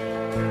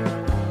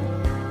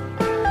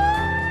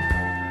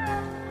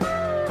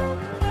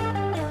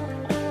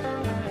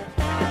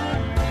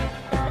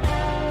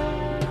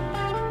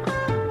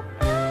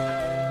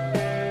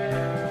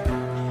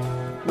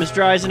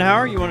 Mr.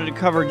 Eisenhower, you wanted to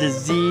cover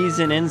disease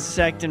and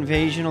insect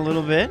invasion a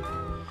little bit.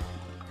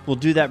 We'll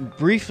do that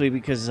briefly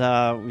because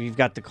we've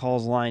got the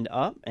calls lined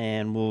up,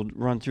 and we'll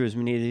run through as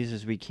many of these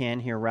as we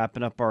can here,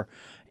 wrapping up our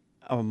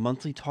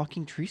monthly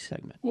Talking Tree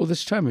segment. Well,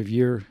 this time of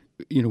year,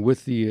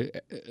 with the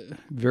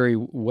very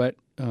wet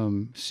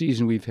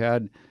season we've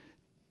had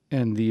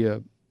and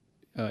the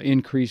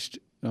increased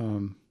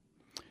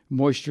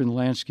moisture in the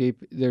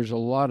landscape, there's a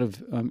lot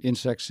of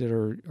insects that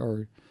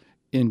are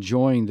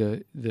enjoying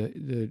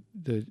the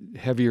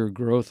heavier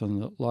growth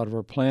on a lot of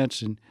our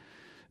plants, and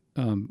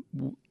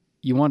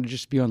you want to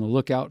just be on the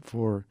lookout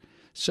for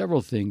several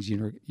things.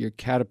 Your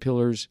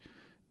caterpillars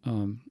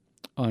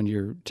on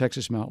your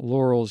Texas Mountain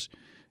laurels.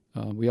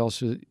 We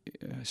also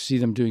see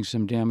them doing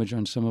some damage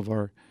on some of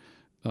our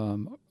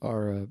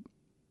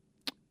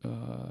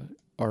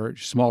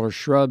smaller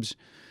shrubs.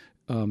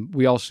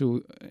 We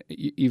also,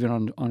 even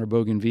on our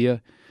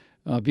bougainvillea,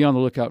 be on the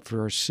lookout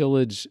for our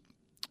psyllids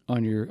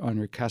on your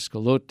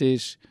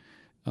cascalotes.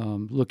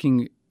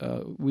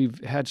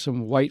 We've had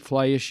some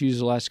whitefly issues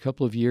the last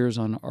couple of years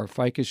on our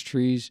ficus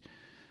trees.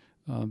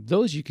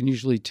 Those you can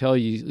usually tell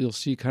you'll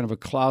see kind of a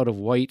cloud of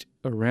white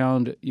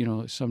around.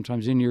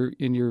 Sometimes in your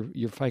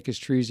ficus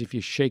trees, if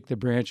you shake the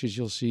branches,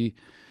 you'll see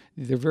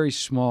they're very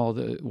small,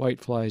 the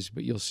whiteflies,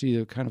 but you'll see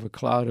a kind of a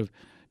cloud of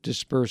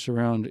disperse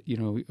around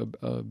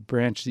a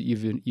branch that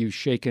you've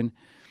shaken.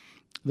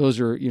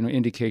 Those are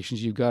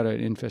indications you've got an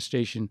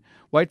infestation.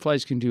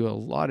 Whiteflies can do a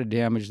lot of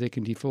damage. They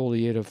can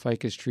defoliate a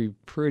ficus tree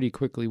pretty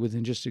quickly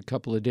within just a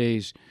couple of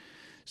days.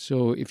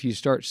 So if you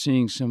start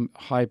seeing some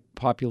high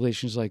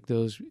populations like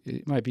those,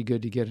 it might be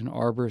good to get an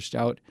arborist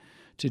out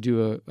to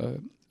do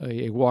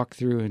a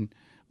walkthrough and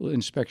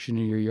inspection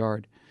in your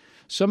yard.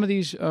 Some of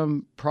these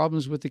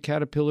problems with the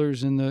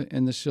caterpillars and the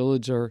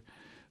psyllids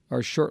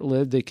are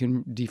short-lived. They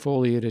can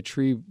defoliate a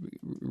tree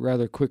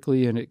rather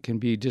quickly, and it can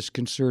be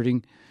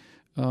disconcerting.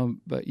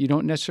 But you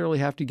don't necessarily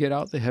have to get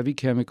out the heavy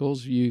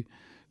chemicals.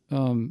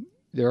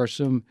 There are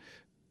some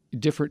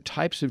different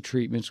types of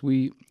treatments.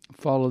 We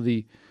follow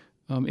the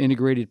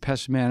integrated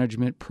pest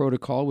management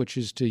protocol, which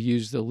is to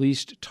use the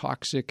least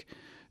toxic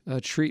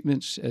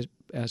treatments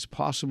as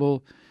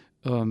possible.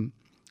 And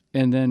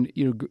then,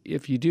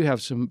 if you do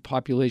have some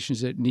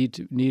populations that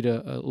need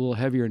a little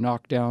heavier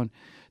knockdown,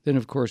 then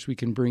of course we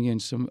can bring in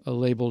a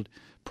labeled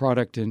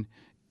product and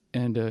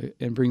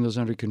bring those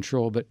under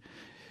control. But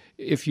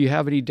if you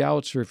have any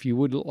doubts, or if you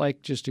would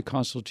like just a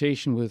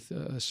consultation with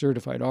a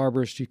certified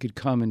arborist, you could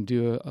come and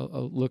do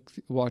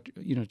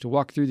to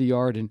walk through the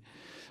yard, and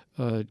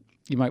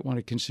you might want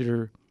to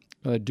consider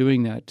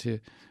doing that to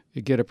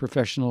get a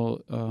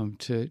professional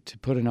to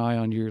put an eye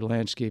on your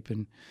landscape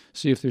and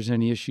see if there's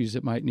any issues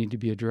that might need to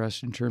be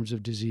addressed in terms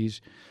of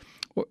disease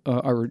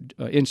or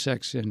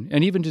insects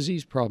and even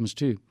disease problems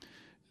too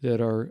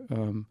that are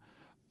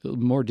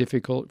more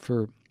difficult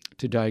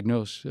to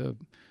diagnose.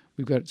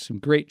 We've got some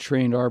great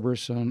trained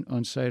arborists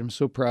on site. I'm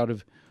so proud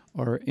of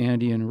our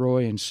Andy and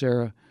Roy and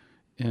Sarah,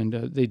 and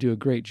they do a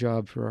great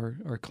job for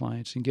our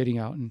clients in getting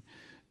out and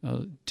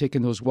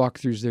taking those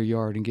walkthroughs their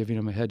yard and giving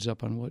them a heads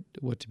up on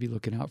what to be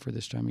looking out for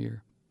this time of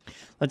year.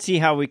 Let's see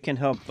how we can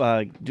help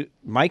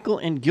Michael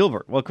and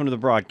Gilbert. Welcome to the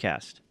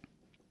broadcast.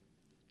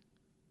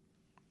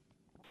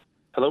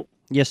 Hello?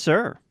 Yes,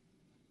 sir.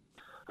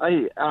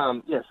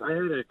 Yes, I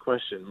had a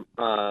question.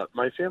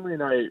 My family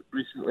and I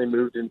recently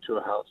moved into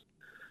a house,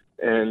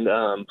 and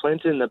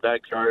planted in the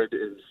backyard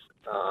is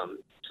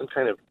some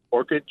kind of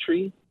orchid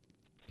tree.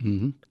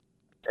 Mm-hmm.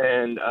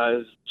 And I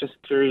was just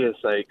curious,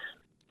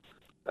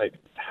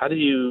 how do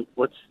you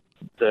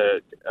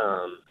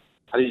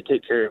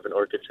take care of an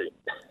orchid tree?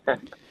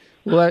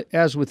 Well,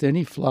 as with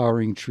any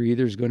flowering tree,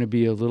 there's going to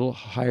be a little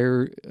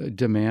higher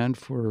demand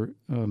for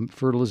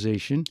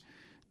fertilization.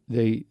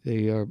 They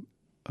are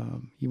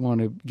you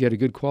want to get a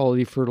good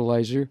quality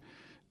fertilizer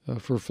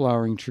for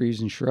flowering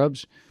trees and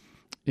shrubs,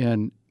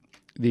 and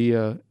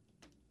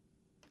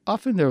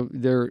often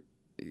their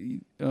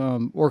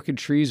orchid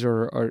trees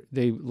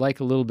they like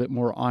a little bit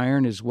more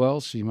iron as well.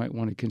 So you might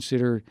want to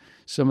consider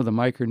some of the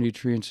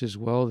micronutrients as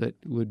well that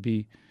would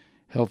be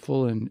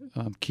helpful in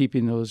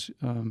keeping those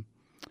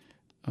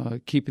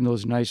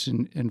nice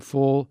and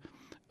full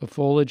of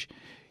foliage.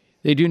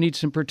 They do need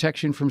some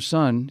protection from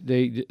sun.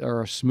 They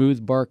are a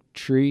smooth bark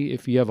tree.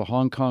 If you have a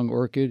Hong Kong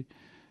orchid,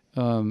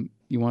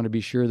 you want to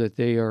be sure that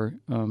they are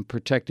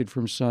protected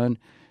from sun.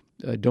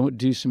 Don't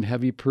do some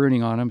heavy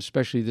pruning on them,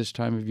 especially this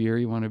time of year.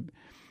 You want to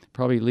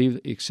probably leave,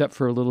 except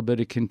for a little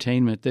bit of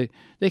containment. They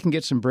can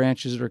get some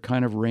branches that are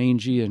kind of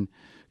rangy and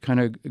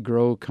kind of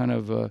grow kind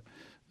of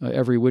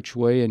every which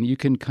way, and you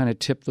can kind of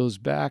tip those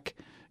back,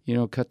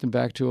 cut them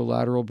back to a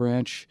lateral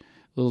branch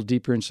a little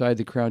deeper inside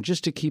the crown,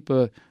 just to keep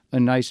a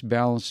nice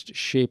balanced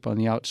shape on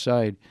the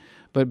outside.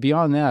 But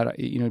beyond that,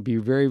 be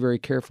very, very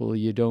careful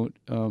you don't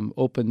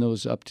open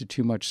those up to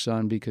too much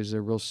sun, because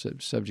they're real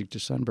subject to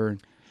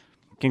sunburn.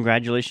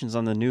 Congratulations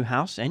on the new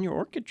house and your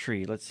orchid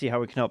tree. Let's see how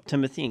we can help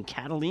Timothy and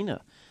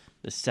Catalina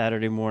this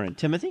Saturday morning.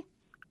 Timothy?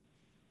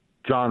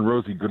 John,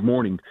 Rosie, good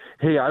morning.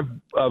 Hey, I've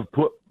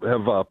put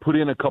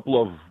in a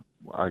couple of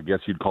I guess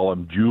you'd call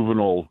them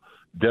juvenile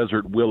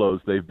desert willows.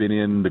 They've been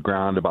in the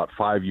ground about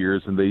 5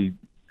 years, and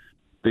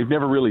they've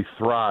never really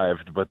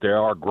thrived, but they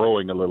are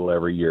growing a little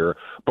every year.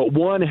 But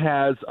one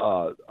has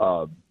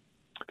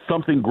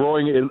something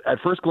growing. At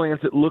first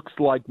glance, it looks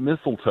like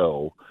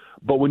mistletoe,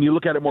 but when you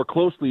look at it more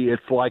closely,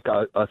 it's like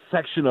a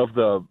section of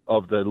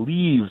the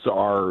leaves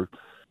are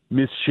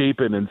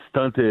misshapen and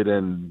stunted.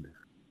 And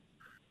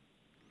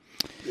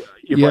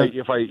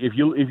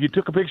if you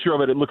took a picture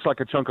of it, it looks like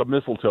a chunk of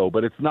mistletoe,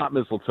 but it's not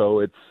mistletoe.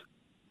 It's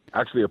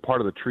actually a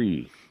part of the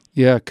tree.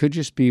 Yeah, it could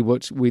just be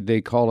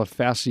they call a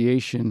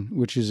fasciation,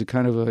 which is a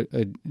kind of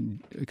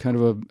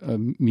a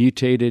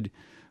mutated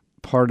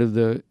part of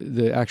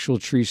the actual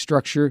tree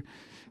structure.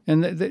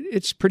 And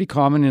it's pretty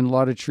common in a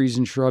lot of trees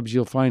and shrubs.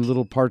 You'll find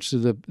little parts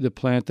of the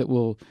plant that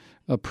will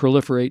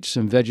proliferate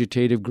some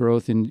vegetative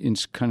growth in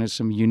kind of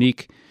some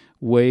unique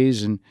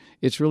ways, and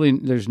it's really,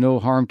 there's no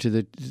harm to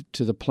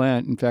the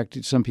plant. In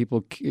fact, some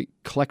people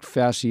collect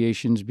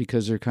fasciations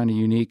because they're kind of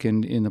unique.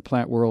 And in the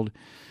plant world,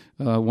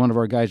 one of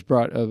our guys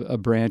brought a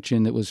branch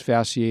in that was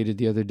fasciated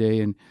the other day,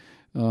 and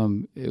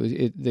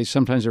they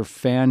sometimes are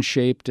fan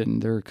shaped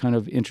and they're kind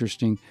of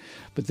interesting,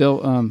 but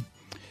they'll.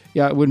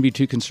 I wouldn't be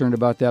too concerned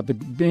about that, but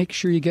make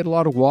sure you get a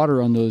lot of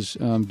water on those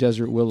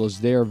desert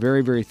willows. They are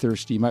very, very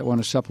thirsty. You might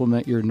want to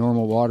supplement your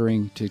normal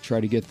watering to try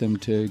to get them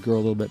to grow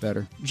a little bit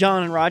better.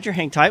 John and Roger,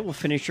 hang tight. We'll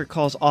finish your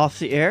calls off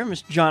the air.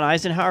 Mr. John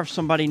Eisenhower, if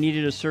somebody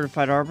needed a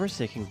certified arborist,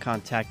 they can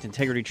contact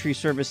Integrity Tree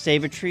Service,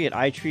 Save a Tree at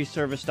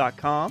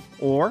itreeservice.com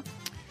or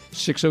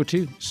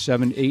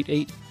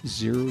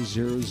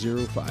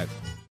 602-788-0005.